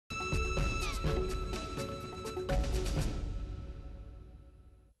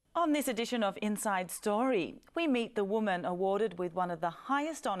On this edition of Inside Story, we meet the woman awarded with one of the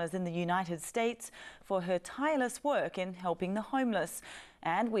highest honours in the United States for her tireless work in helping the homeless.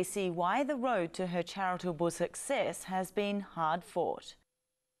 And we see why the road to her charitable success has been hard fought.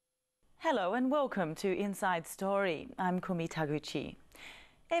 Hello and welcome to Inside Story. I'm Kumi Taguchi.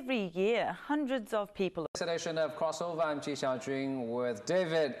 Every year, hundreds of people... This edition of Crossover, I'm Ji Xiaojun with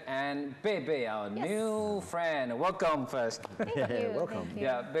David and Bebe, our new friend. Welcome first. Thank you. Welcome. Thank you.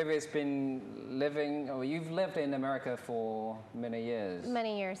 Yeah, Bebe's been living, you've lived in America for many years.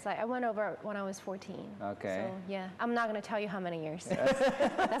 Many years. I went over when I was 14. Okay. So, yeah, I'm not going to tell you how many years.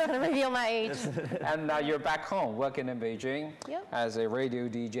 That's going to reveal my age. And now you're back home, working in Beijing as a radio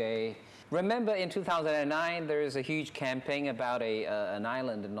DJ. Remember in 2009, there is a huge campaign about an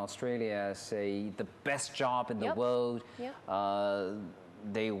island in Australia, say the best job in the world.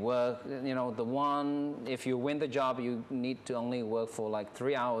 They work, you know, the one, if you win the job, you need to only work for like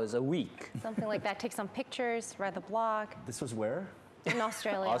 3 hours a week. Something like that. Take some pictures, write the blog. This was where? In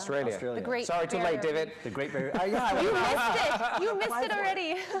Australia. Australia. The Great Sorry, too late, David. The Great Barrier. You missed it. You missed it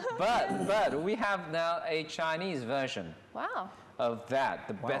already. But we have now a Chinese version. Wow. Of that,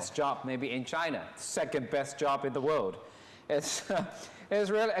 the best job maybe in China, second best job in the world. It's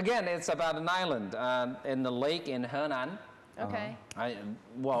really, again, it's about an island in the lake in Henan. Okay.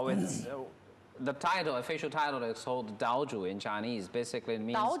 Well, it's the title, official title is called Daozhu in Chinese. Basically, it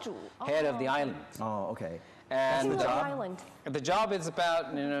means head of the island. Oh, okay. And the job is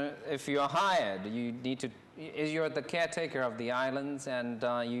about, you know, if you're hired, you need to, you're the caretaker of the islands, and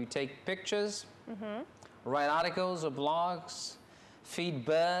you take pictures, write articles or blogs, feed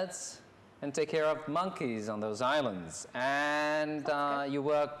birds, and take care of monkeys on those islands. And you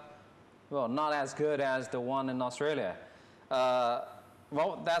work, well, not as good as the one in Australia.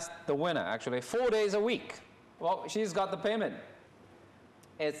 Well, that's the winner, actually. 4 days a week. Well, she's got the payment.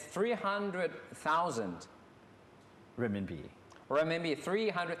 It's 300,000 renminbi. Renminbi,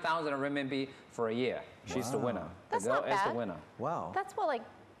 300,000 renminbi for a year. She's the winner. That's not bad. The winner. Wow. That's what, like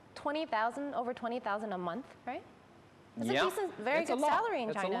 20,000, over 20,000 a month, right? That's a decent, very good salary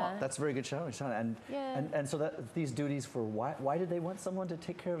in China. That's a very good salary in China. And so these duties for why did they want someone to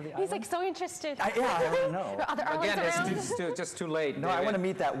take care of the island? He's like so interested. I want to know. Are there Again, islands it's just too late. No, I want to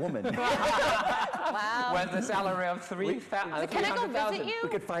meet that woman. Wow. With the salary of 300,000. Can I go visit you? We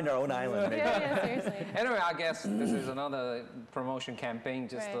could find our own island. Maybe. Yeah, seriously. Anyway, I guess this is another promotion campaign,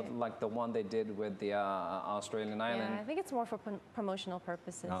 just like the one they did with the Australian island. Yeah, I think it's more for promotional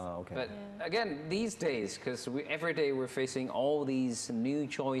purposes. Oh, okay. But again, these days, because every day we're facing all these new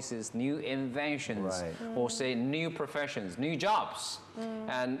choices, new inventions, or say new professions, new jobs.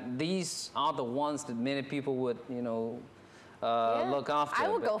 And these are the ones that many people would, you know, look after. I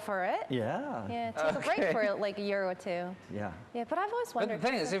would go for it. Yeah. Yeah, take a break for like a year or two. Yeah. Yeah, but I've always wondered. But the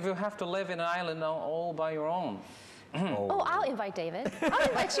thing is, if you have to live in an island all by your own. Oh, I'll invite David. I'll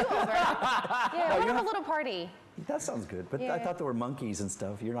invite you over. Yeah, we'll have a little party. That sounds good, but I thought there were monkeys and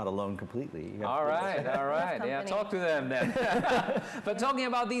stuff. You're not alone completely. All right. Yeah, talk to them then. But talking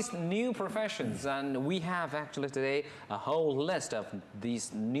about these new professions, and we have actually today a whole list of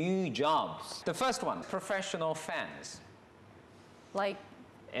these new jobs. The first one, professional fans. Like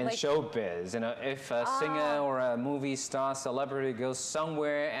in showbiz, you know, if a singer or a movie star, celebrity goes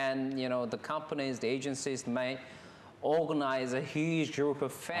somewhere, and you know the companies, the agencies may organize a huge group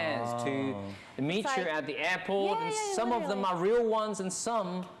of fans to meet you at the airport. Some of them are real ones, and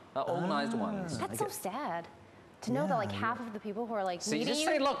some are organized ones. That's so sad. To know that like half of the people who are like meeting just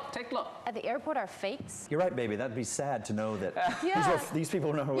say, look, take a look. At the airport are fakes. You're right, baby. That'd be sad to know that these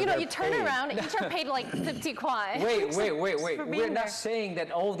people know. You know, you turn around, each are paid like 50 kwai. Wait. We're not saying that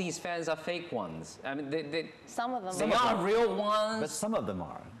all these fans are fake ones. I mean, some of them. They are real ones. But some of them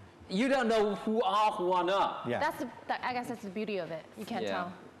are. You don't know who are not. Yeah. I guess that's the beauty of it. You can't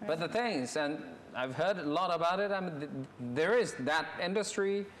tell. Right? But the thing is, and I've heard a lot about it. I mean, there is that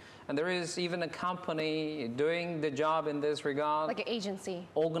industry. And there is even a company doing the job in this regard. Like an agency.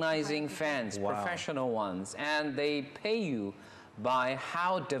 Organizing fans, professional ones. And they pay you by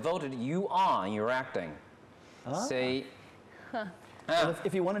how devoted you are in your acting. Say... Well,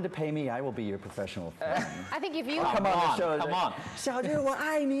 if you wanted to pay me, I will be your professional friend. I think if you... come on. Xiaojun, 我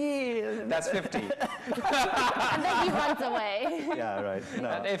爱你. That's 50. And then he runs away. Yeah, right. No.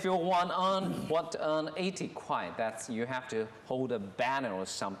 And if you want to earn 80 kwai, that's, you have to hold a banner or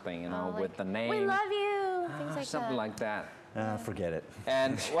something, you know, with the name. We love you. Things like something like that. Forget it.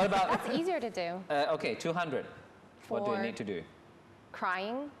 And what about... That's easier to do. Okay, 200. What do you need to do?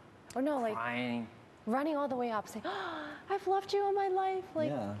 Crying? Or no, like... Crying. Running all the way up, saying, oh, I've loved you all my life.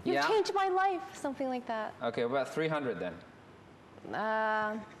 Like, you've changed my life. Something like that. Okay, about 300 then.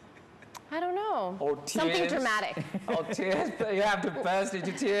 I don't know. Or tears. Something dramatic. Or tears, but you have to burst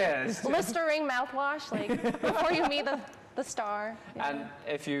into tears. Blistering mouthwash, like before you meet the star. And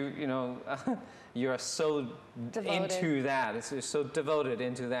if you know, you're so Devoted. into that, it's so devoted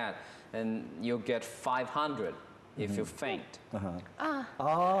into that, and you'll get 500 if you faint.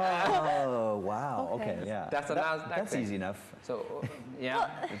 Oh, wow. Okay, yeah. That's easy enough. So, yeah.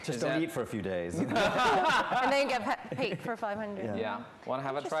 Just don't eat for a few days. And then you get paid for 500. Yeah. Want to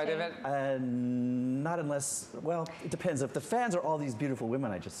have a try, David? Not unless, well, it depends. If the fans are all these beautiful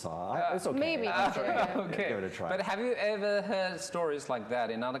women I just saw, it's okay. Maybe consider it. Okay. Give it a try. But have you ever heard stories like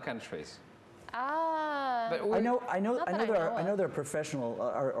that in other countries? But I know there are professional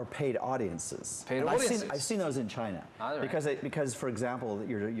or paid audiences. Paid And audiences. I've seen those in China. Ah, right. Because for example,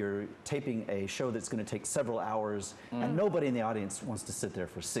 you're taping a show that's going to take several hours, and nobody in the audience wants to sit there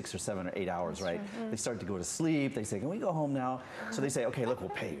for 6 or 7 or 8 hours, That's right? true. They start to go to sleep. They say, "Can we go home now?" So they say, "Okay, look, we'll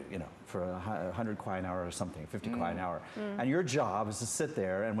pay you, for 100 kwai an hour or something, 50 kwai an hour." And your job is to sit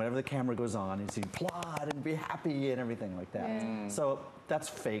there, and whenever the camera goes on, you see applaud and be happy and everything like that. So that's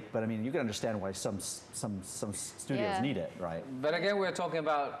fake, but I mean, you can understand why some studios need it, right? But again, we're talking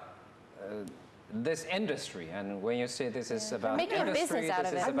about this industry, and when you say this is about Making a industry, business out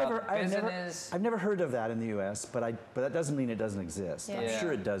this of is it. about business. I've never heard of that in the U.S., but that doesn't mean it doesn't exist. Yeah. I'm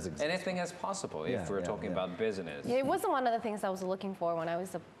sure it does exist. Anything is possible if we're talking about business. Yeah, it wasn't one of the things I was looking for when I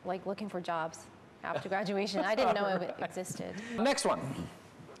was looking for jobs after graduation. I didn't know it existed. Next one.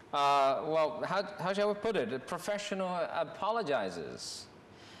 Well, how shall we put it? A professional apologizes.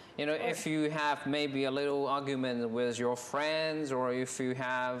 If you have maybe a little argument with your friends, or if you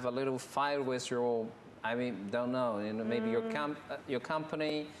have a little fight with don't know, maybe your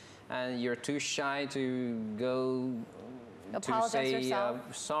company, and you're too shy to go to say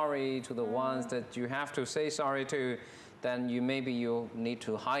sorry to the ones that you have to say sorry to, then you'll need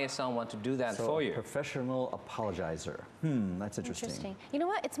to hire someone to do that for you. Professional apologizer. That's interesting. You know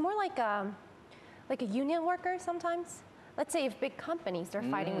what? It's more like a union worker sometimes. Let's say if big companies, they're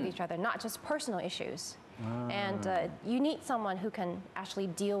fighting with each other, not just personal issues. And you need someone who can actually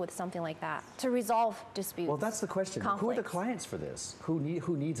deal with something like that to resolve disputes. Well, that's the question. Conflicts. Who are the clients for this? Who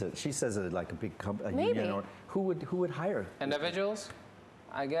needs it? She says it like a big company, Maybe. union, or who would hire? Individuals?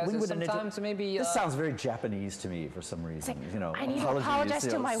 I guess sometimes maybe... This sounds very Japanese to me for some reason. I need to apologize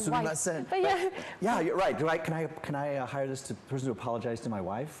to my wife. Yeah, you're right. Can I hire this person to apologize to my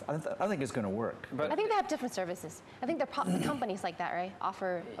wife? I don't think it's going to work. I think they have different services. I think the companies like that, right?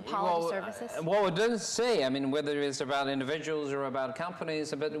 Offer apology services. Well, it doesn't say, whether it's about individuals or about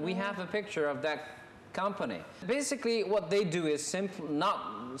companies, but we have a picture of that company. Basically, what they do is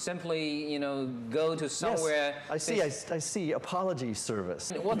not simply, go to somewhere. Yes, I see apology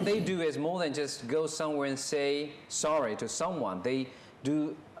service. What they do is more than just go somewhere and say sorry to someone. They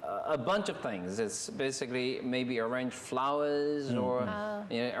do a bunch of things. It's basically maybe arrange flowers or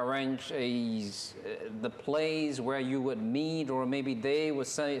arrange the place where you would meet, or maybe they would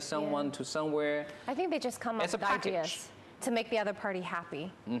say someone to somewhere. I think they just come up with ideas to make the other party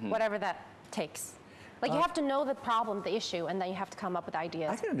happy, whatever that takes. Like you have to know the problem, the issue, and then you have to come up with ideas.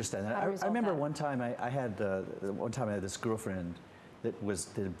 I can understand that. I remember one time I had this girlfriend that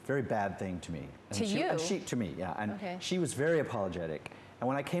did a very bad thing to me. To me, yeah. And she was very apologetic. And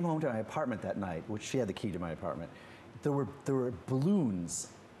when I came home to my apartment that night, which she had the key to my apartment, there were balloons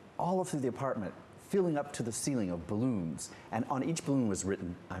all through the apartment, filling up to the ceiling of balloons, and on each balloon was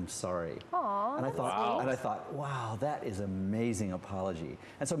written, "I'm sorry." Aww, and I thought, wow, that is amazing apology.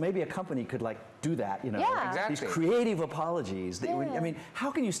 And so maybe a company could do that, Exactly. these creative apologies.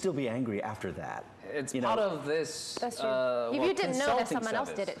 How can you still be angry after that? It's part of this. That's true. If you didn't know that someone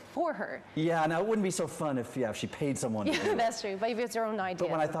else did it for her. Yeah, now it wouldn't be so fun if she paid someone to do it. That's true. But if it's your own idea.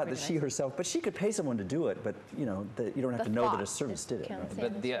 But when I thought that she herself, but she could pay someone to do it, but you don't have to know that a service did it. Right?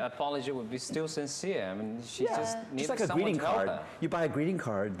 But the apology would be still sincere. She just needed like a someone greeting to help card. her. You buy a greeting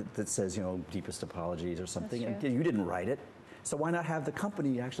card that says, deepest apologies or something, and you didn't write it. So why not have the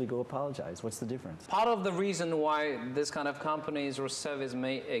company actually go apologize? What's the difference? Part of the reason why this kind of companies or service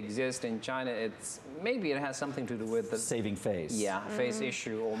may exist in China, maybe it has something to do with the saving face. Yeah, face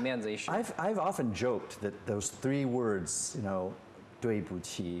issue or men's issue. I've often joked that those 3 words, 对不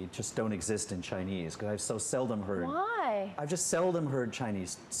起, just don't exist in Chinese because I've so seldom heard. Why? I've just seldom heard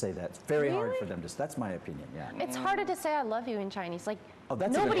Chinese say that. It's very hard for them to. That's my opinion. Yeah. It's harder to say "I love you" in Chinese.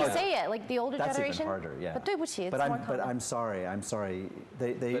 That's nobody say it. Like the older generation. That's even harder. Yeah. But 对不起, it's more common. But I'm sorry.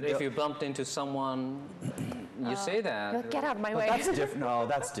 But if you bumped into someone, you say that. Get out of my way. That's different. No,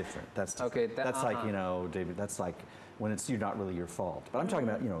 that's different. That's different. Okay. That's like David. That's like when it's not really your fault. But I'm talking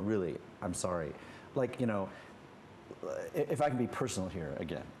about really. I'm sorry. Like if I can be personal here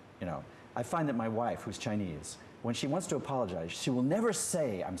again, I find that my wife, who's Chinese, when she wants to apologize, she will never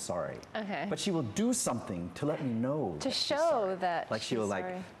say, I'm sorry. Okay. But she will do something to let me know. To show that like she will like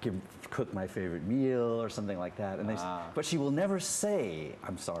cook my favorite meal or something like that. And but she will never say,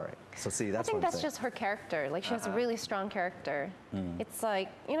 I'm sorry. So see, that's I think what I'm that's just her character. Like she has a really strong character. It's like,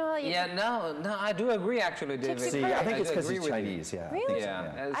 you know. No, I do agree actually, David. See, I think it's because he's Chinese, yeah. Really?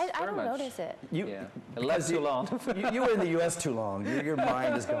 I I don't notice it. It left too long. you were in the U.S. too long. Your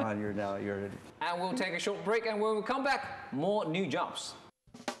mind is gone. You're. And we'll take a short break, and when we come back, more new jobs.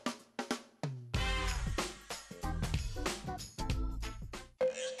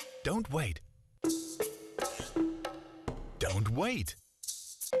 Don't wait. Don't wait.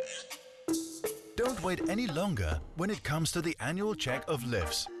 Don't wait any longer when it comes to the annual check of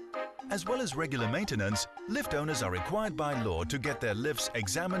lifts. As well as regular maintenance, lift owners are required by law to get their lifts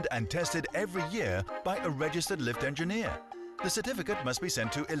examined and tested every year by a registered lift engineer. The certificate must be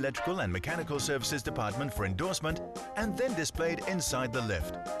sent to Electrical and Mechanical Services Department for endorsement and then displayed inside the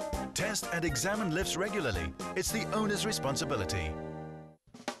lift. Test and examine lifts regularly. It's the owner's responsibility.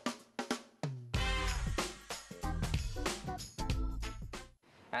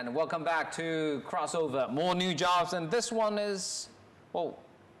 And welcome back to Crossover. More new jobs, and this one is, well,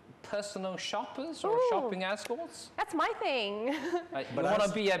 personal shoppers or shopping escorts? That's my thing. You want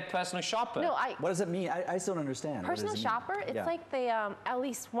to be a personal shopper? No, What does it mean? I still don't understand. Personal shopper, it's like they, at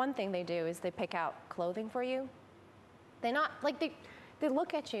least one thing they do is they pick out clothing for you. They're not, like they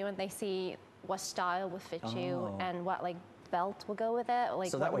look at you and they see what style will fit you and what like belt will go with it. Like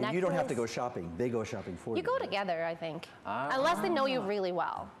so that way you don't have to go shopping. They go shopping for you. You go together, I think. Unless they know you really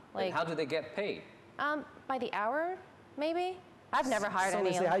well. Like, how do they get paid? By the hour, maybe. I've never hired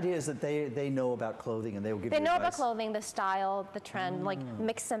any. So the idea is that they know about clothing and they will give you advice. They know about clothing, the style, the trend, like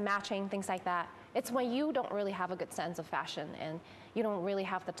mix and matching, things like that. It's when you don't really have a good sense of fashion and you don't really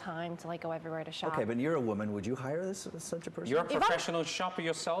have the time to like go everywhere to shop. Okay, but you're a woman. Would you hire such a person? You're a professional shopper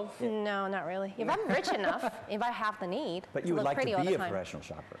yourself? No, not really. If I'm rich enough, if I have the need. But you would like to be a professional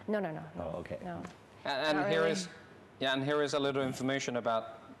shopper? No. Oh, okay. No. And here is a little information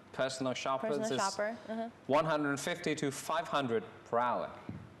about personal shoppers. Personal shopper. 150 to 500 per hour.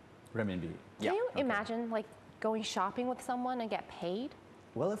 Renminbi. Can you imagine like going shopping with someone and get paid?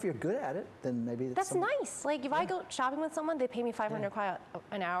 Well, if you're good at it, then maybe that's nice. Like if I go shopping with someone, they pay me 500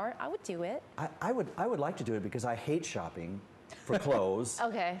 an hour. I would do it. I would like to do it because I hate shopping for clothes.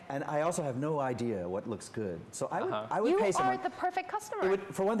 Okay. And I also have no idea what looks good. So I would pay someone. You are the perfect customer.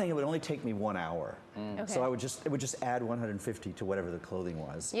 For one thing, it would only take me 1 hour. Okay. So it would just add 150 to whatever the clothing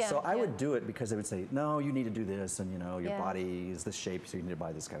was. Yeah, so I would do it because they would say, no, you need to do this, and your body is this shape, so you need to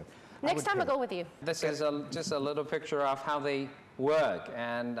buy this kind of. Next time I'll go with you. This is just a little picture of how they work,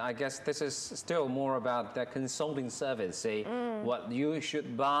 and I guess this is still more about the consulting service. Say what you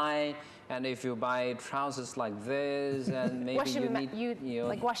should buy, and if you buy trousers like this, and maybe you need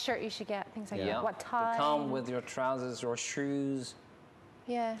like what shirt you should get, things like that. What tie? To come with your trousers or shoes.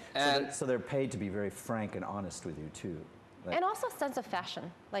 Yeah. And so they're paid to be very frank and honest with you too. Like, and also a sense of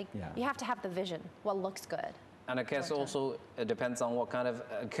fashion. Like you have to have the vision. What looks good. And I guess also it depends on what kind of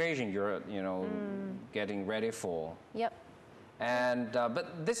occasion you're, getting ready for. Yep. And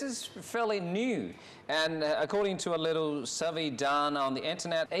but this is fairly new. And according to a little survey done on the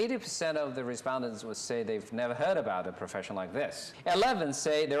internet, 80% of the respondents would say they've never heard about a profession like this. 11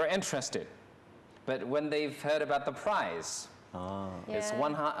 say they're interested, but when they've heard about the price, it's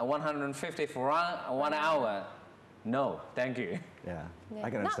 150 for 1 hour. No, thank you. Yeah,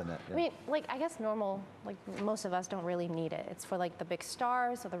 I can understand that. Yeah. I mean, like, I guess most of us don't really need it. It's for like the big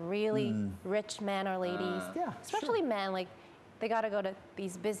stars or the really rich men or ladies. Especially men, like, they got to go to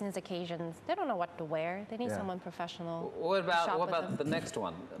these business occasions. They don't know what to wear. They need someone professional. What about the next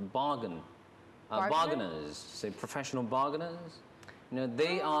one? Bargainers, say professional bargainers.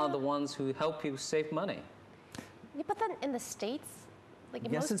 They are the ones who help you save money. Yeah, but then in the States, like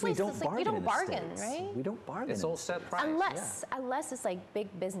in most since places, we don't bargain, we don't in the bargain, States. right? We don't bargain. It's all set price. Unless it's like big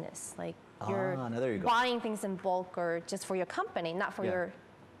business, like you're there you go. buying things in bulk or just for your company, not for your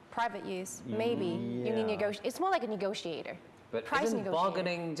private use. Maybe you need negotiate. It's more like a negotiator. But isn't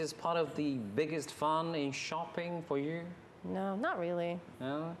bargaining just part of the biggest fun in shopping for you? No, not really.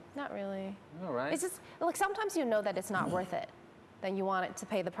 No? Not really. All right. It's just, like, sometimes you know that it's not worth it. Then you want it to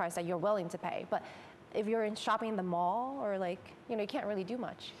pay the price that you're willing to pay. But if you're in shopping in the mall or like, you can't really do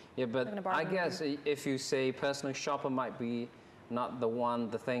much. Yeah, but I guess if you say personal shopper might be not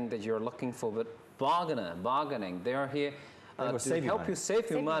the thing that you're looking for, but bargaining, they're here to help you save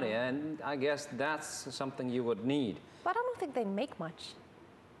your money. And I guess that's something you would need. But I don't think they make much,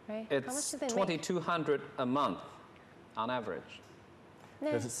 right? It's $2,200 a month on average.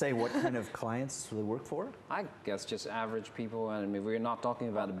 Does it say what kind of clients they work for? I guess just average people, and I mean, we're not talking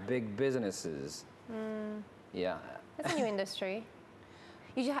about big businesses. Yeah. It's a new industry.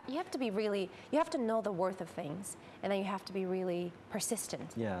 You have to be really, you have to know the worth of things, and then you have to be really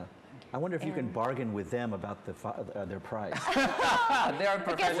persistent. Yeah. I wonder if you can bargain with them about their price. They're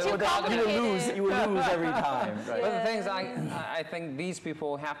professional. You will lose every time. Right? But the thing is, I think these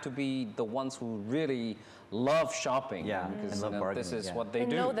people have to be the ones who really love shopping. Yeah, because and love bargaining. this is what They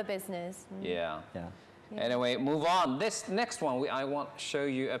do. know the business. Yeah. Yeah. Anyway, move on. This next one, I want to show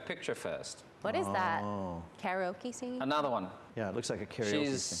you a picture first. What is that? Karaoke singing? Another one. Yeah, it looks like a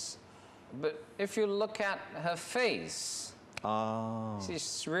karaoke thing. But if you look at her face,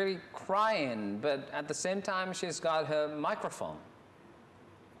 she's really crying, but at the same time, she's got her microphone.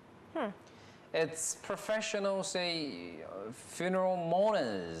 It's professional, say, funeral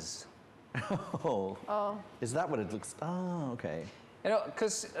mourners. Is that what it looks? Oh, okay. You know,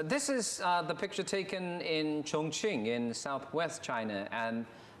 because this is the picture taken in Chongqing in southwest China, and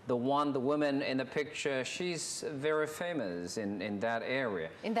the woman in the picture, she's very famous in that area.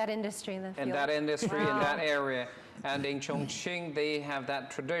 In that industry, in the field. In that industry, in that area. And in Chongqing, they have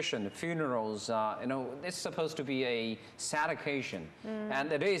that tradition. Funerals, you know, it's supposed to be a sad occasion.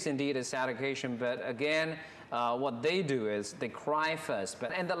 And it is indeed a sad occasion, but again, what they do is they cry first.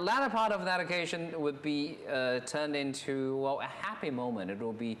 And the latter part of that occasion would be turned into, well, a happy moment. It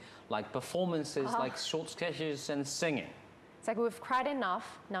will be like performances, like short sketches and singing. It's like we've cried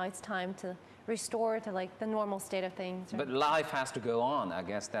enough, now it's time to restore to like the normal state of things. Right? But life has to go on. I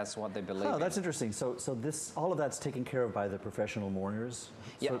guess that's what they believe. Oh, that's interesting. So all of that's taken care of by the professional mourners.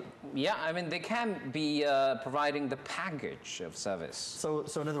 Yeah, yeah. I mean, they can be providing the package of service. So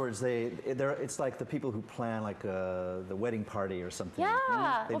in other words, it's like the people who plan like the wedding party or something.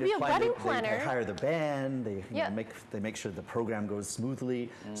 Yeah, we'll be a wedding planner. They hire the band. They make sure the program goes smoothly.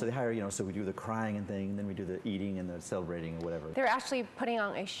 So they hire, so we do the crying and thing, and then we do the eating and the celebrating or whatever. They're actually putting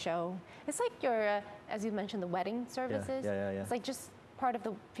on a show. It's like your, as you mentioned, the wedding services. Yeah. It's like just part of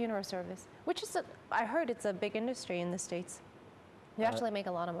the funeral service, which is, I heard it's a big industry in the States. You actually make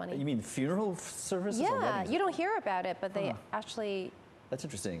a lot of money. You mean funeral services? Or Yeah, weddings? you don't hear about it, but they actually. That's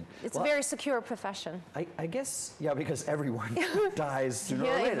interesting. It's a very secure profession. I guess, yeah, because everyone dies sooner or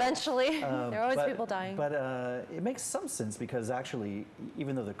Yeah, later. eventually. There are always people dying. But it makes some sense because actually,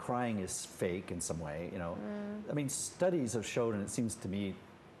 even though the crying is fake in some way, I mean, studies have shown, and it seems to me,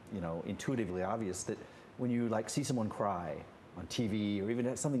 intuitively obvious that when you like see someone cry on TV or even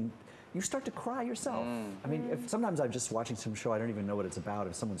at something, you start to cry yourself. I mean, if sometimes I'm just watching some show, I don't even know what it's about.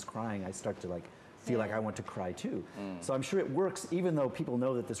 If someone's crying, I start to like feel like I want to cry too. So I'm sure it works, even though people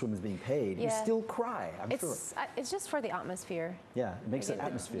know that this woman's being paid. You still cry. I'm sure. It's just for the atmosphere. Yeah, it makes an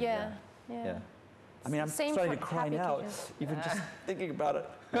atmosphere. Yeah. I mean, I'm starting to cry now, even just thinking about it.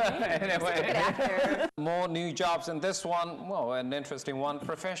 Anyway, more new jobs, and this one, well, an interesting one,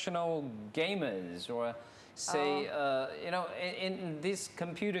 professional gamers, or say, in these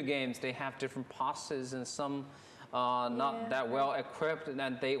computer games, they have different bosses, and some are not that well equipped,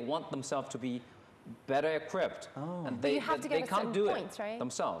 and they want themselves to be better equipped. And they can't do it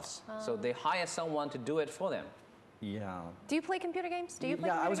themselves, so they hire someone to do it for them. Yeah. Do you play computer games? Do you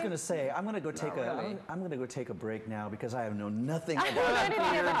play I was going to say, I'm going to go take a break now because I know nothing about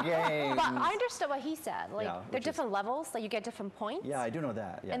computer games. But I understood what he said. Like, there are different levels, that you get different points. Yeah, I do know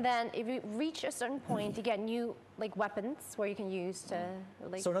that. Yeah. And then if you reach a certain point, you get new like weapons where you can use to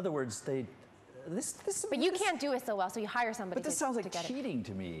like. So in other words, But you can't do it so well, so you hire somebody. But this sounds like cheating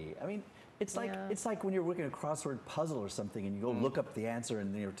to me. I mean, it's like when you're working a crossword puzzle or something, and you go look up the answer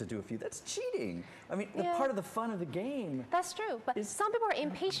and to do a few. That's cheating. I mean, the part of the fun of the game. That's true, but some people are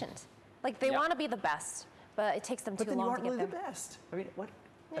impatient. Like they want to be the best, but it takes them too long to get there. But then you aren't really the best. I mean, what?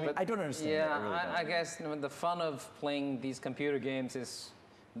 I mean, I don't understand. Yeah, that, really I guess the fun of playing these computer games is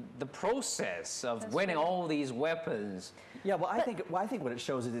the process of winning all these weapons. Yeah, well, I think what it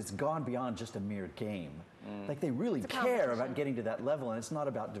shows is it's gone beyond just a mere game. Like they really care about getting to that level, and it's not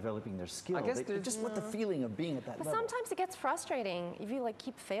about developing their skill. I guess they just want the feeling of being at that level. But sometimes it gets frustrating if you like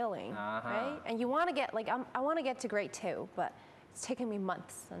keep failing, right? And you want to get I want to get to grade 2, but it's taken me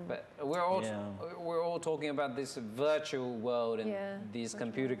months. But we're all talking about this virtual world and these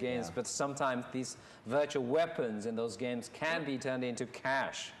computer games, but sometimes these virtual weapons in those games can be turned into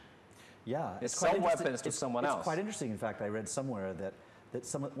cash. Yeah, it's sell weapons to someone else. It's quite interesting. In fact, I read somewhere that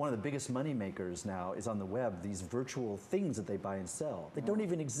one of the biggest money makers now is on the web. These virtual things that they buy and sell, they don't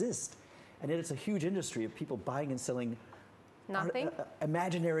even exist, and yet it's a huge industry of people buying and selling. Nothing.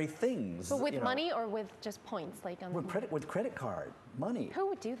 Imaginary things. But with money or with just points, like on with credit card money. Who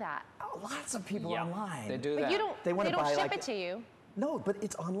would do that? Oh, lots of people online. They do but that. They don't ship it to you. No, but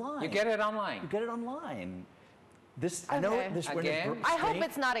it's online. You get it online. You get it online. This Okay. I know this. We're in Again? I hope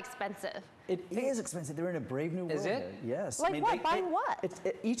it's not expensive. It is expensive. They're in a brave new world. Is it? Here. Yes. Like what? Buying what?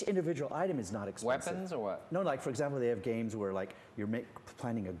 Each individual item is not expensive. Weapons or what? No, like for example, they have games where like you're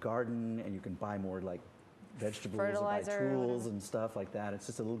planting a garden and you can buy more like vegetables and buy Fertilizer. tools and stuff like that. It's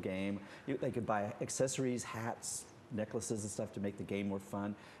just a little game. They could buy accessories, hats, necklaces and stuff to make the game more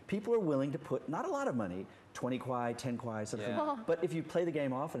fun. People are willing to put not a lot of money, 20 kwai, 10 kwai, something. Yeah. But if you play the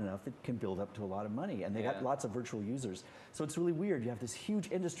game often enough, it can build up to a lot of money. And they got lots of virtual users. So it's really weird. You have this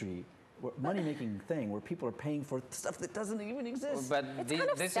huge industry, money-making thing where people are paying for stuff that doesn't even exist. But kind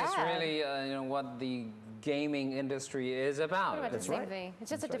of this sad. is really what the gaming industry is about. Pretty much That's the same right. thing. It's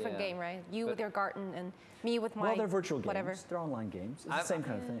just a That's right, different yeah. game, right? You But- with your garden and me with my Well, they're virtual games. whatever. They're online games. It's the same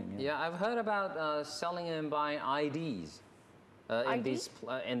kind of thing. Yeah, I've heard about selling and buying IDs ID?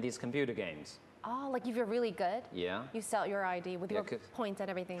 in these computer games. Oh, like if you're really good, Yeah. you sell your ID with Yeah, your 'cause- points and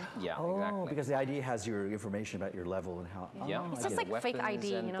everything. Yeah, Oh, exactly. because the ID has your information about your level and how. Yeah, Oh, It's I just get it. like fake weapons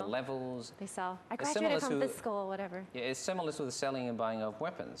ID, and you know? the levels. They sell. I It's similar graduated from to- this school, whatever. Yeah, it's similar to the selling and buying of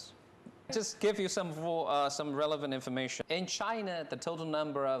weapons. Just give you some relevant information. In China, the total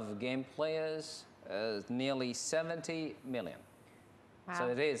number of game players is nearly 70 million. So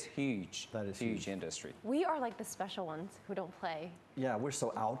Wow. it is huge. That is huge huge. industry. We are like the special ones who don't play. Yeah, we're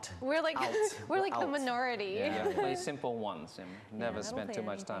so out. We're like Out. we're like the out. minority. Yeah, play simple ones and never I don't spend play too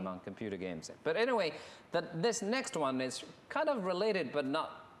much time anything. on computer games. But anyway, this next one is kind of related, but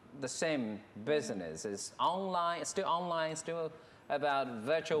not the same business. It's online, still about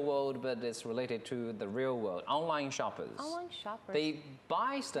virtual world, but it's related to the real world. Online shoppers. Online shoppers. They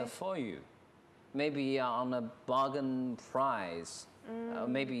buy stuff for you, maybe on a bargain price.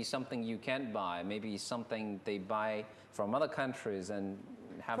 Maybe something you can't buy. Maybe something they buy from other countries and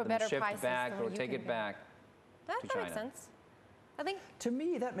have For them better shipped prices back than or you take can it get. back. that to makes China. sense. I think To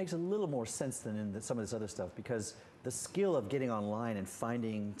me, that makes a little more sense than in some of this other stuff because the skill of getting online and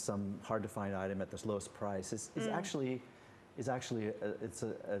finding some hard-to-find item at the lowest price is actually it's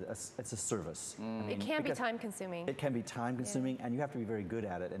a service. I mean, it can be because time consuming. It can be time-consuming, and you have to be very good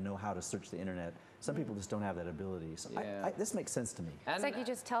at it and know how to search the internet. Some people just don't have that ability. So Yeah. this makes sense to me. It's And like you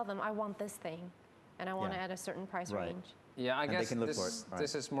just tell them, I want this thing, and I want it Yeah. at a certain price Right. range. yeah, I and they guess can look this, for it, right.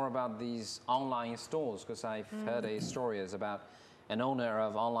 this is more about these online stores because I've heard a story is about an owner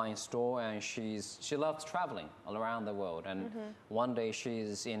of online store and she loves traveling all around the world and one day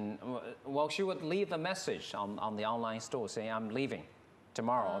she's in she would leave a message on the online store saying I'm leaving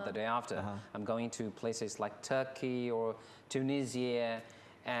tomorrow or the day after. I'm going to places like Turkey or Tunisia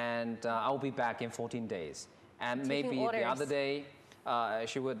and I'll be back in 14 days. And Taking maybe the orders. other day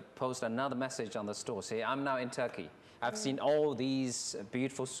she would post another message on the store, say, I'm now in Turkey. I've seen all these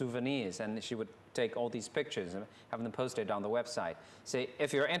beautiful souvenirs, and she would take all these pictures and have them posted on the website. Say,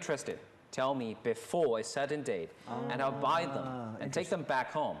 if you're interested, tell me before a certain date, and I'll buy them and take them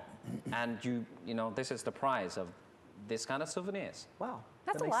back home. And you know, this is the price of this kind of souvenirs. Wow.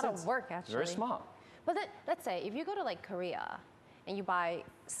 That's that a makes lot sense. of work, actually. Very smart. But let's say if you go to like Korea and you buy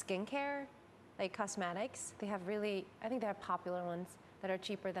skincare, like cosmetics, they have I think they have popular ones that are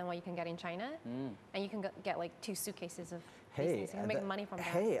cheaper than what you can get in China, and you can get like 2 suitcases of these Hey, things. You can make money from that.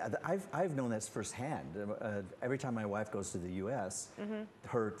 Hey, I've known this firsthand. Every time my wife goes to the U.S.,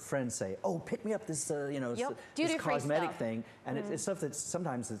 her friends say, "Oh, pick me up this, Yep. this Duty-free cosmetic stuff. thing," and it's stuff that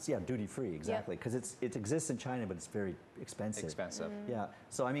sometimes it's duty free, exactly, because it exists in China, but it's very expensive. Expensive. Yeah.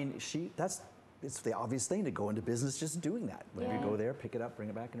 So I mean, it's the obvious thing to go into business just doing that. Whenever you go there, pick it up, bring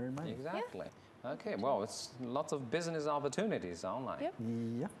it back, and earn money. Exactly. Okay, well, it's lots of business opportunities online. Yep.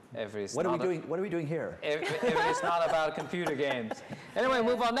 Yeah. If it's What are we not doing? What are we doing here? if it's not about computer games. Anyway,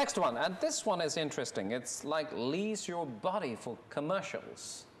 move on. Next one. And this one is interesting. It's like lease your body for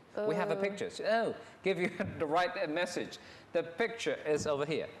commercials. We have the pictures. Oh, give you the right message. The picture is over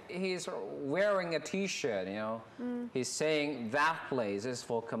here. He's wearing a T-shirt, you know. He's saying that place is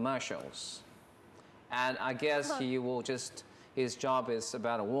for commercials. And I guess he will just, his job is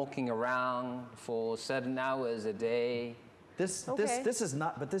about walking around for certain hours a day. This is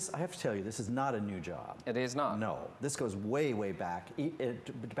not, but I have to tell you, this is not a new job. It is not. No, this goes way, way back.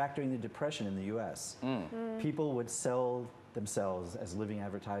 Back during the Depression in the U.S., people would sell themselves as living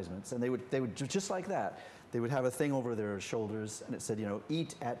advertisements, and they would just like that. They would have a thing over their shoulders, and it said,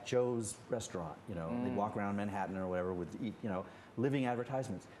 eat at Joe's restaurant. They'd walk around Manhattan or whatever with living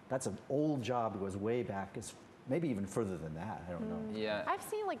advertisements. That's an old job that goes way back, maybe even further than that. I don't know. Yeah. I've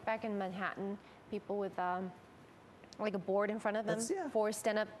seen like back in Manhattan, people with like a board in front of them for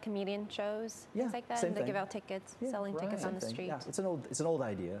stand-up comedian shows, things like that, same and they thing. give out tickets, Yeah, selling tickets on Same the thing. street. Yeah, it's an old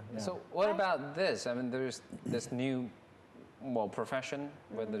idea. Yeah. So what about this? I mean, there's this new well, profession,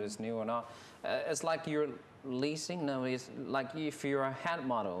 whether it's new or not. It's like you're leasing. No, it's like if you're a hand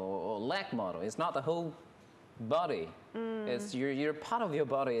model or leg model. It's not the whole body. It's your part of your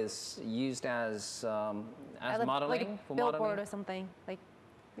body is used as modeling, like a for billboard modeling or something. Like,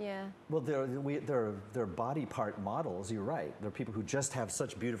 yeah. Well, they're body part models. You're right. There are people who just have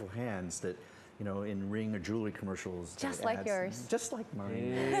such beautiful hands that, you know, in ring or jewelry commercials. Just like yours. Just like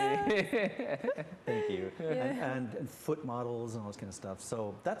mine. Thank you. Yeah. And foot models and all this kind of stuff.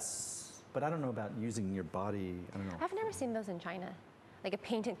 So that's, but I don't know about using your body. I don't know. I've never seen those in China, like a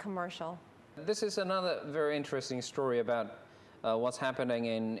painted commercial. This is another very interesting story about what's happening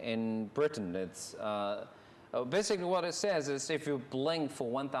in Britain. It's basically what it says is if you blink for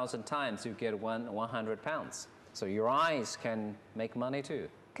 1,000 times, you get 100 pounds. So your eyes can make money too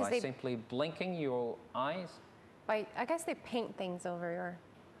by simply blinking your eyes. I guess they paint things over your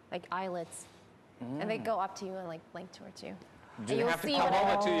like eyelids, and they go up to you and like blink towards you. Do you have to come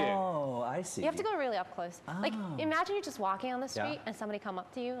over to you? Oh, I see. You have to go really up close. Like imagine you're just walking on the street and somebody come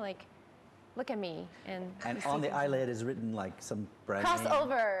up to you like, look at me, and on the eyelid is written like some brand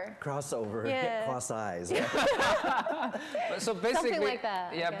crossover. Crossover. Yeah. Cross eyes. So basically, something like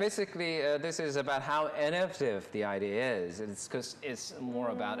that. Yeah, basically, this is about how innovative the idea is. It's because it's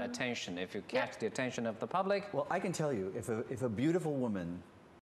more about attention. If you catch the attention of the public. Well, I can tell you, if a beautiful woman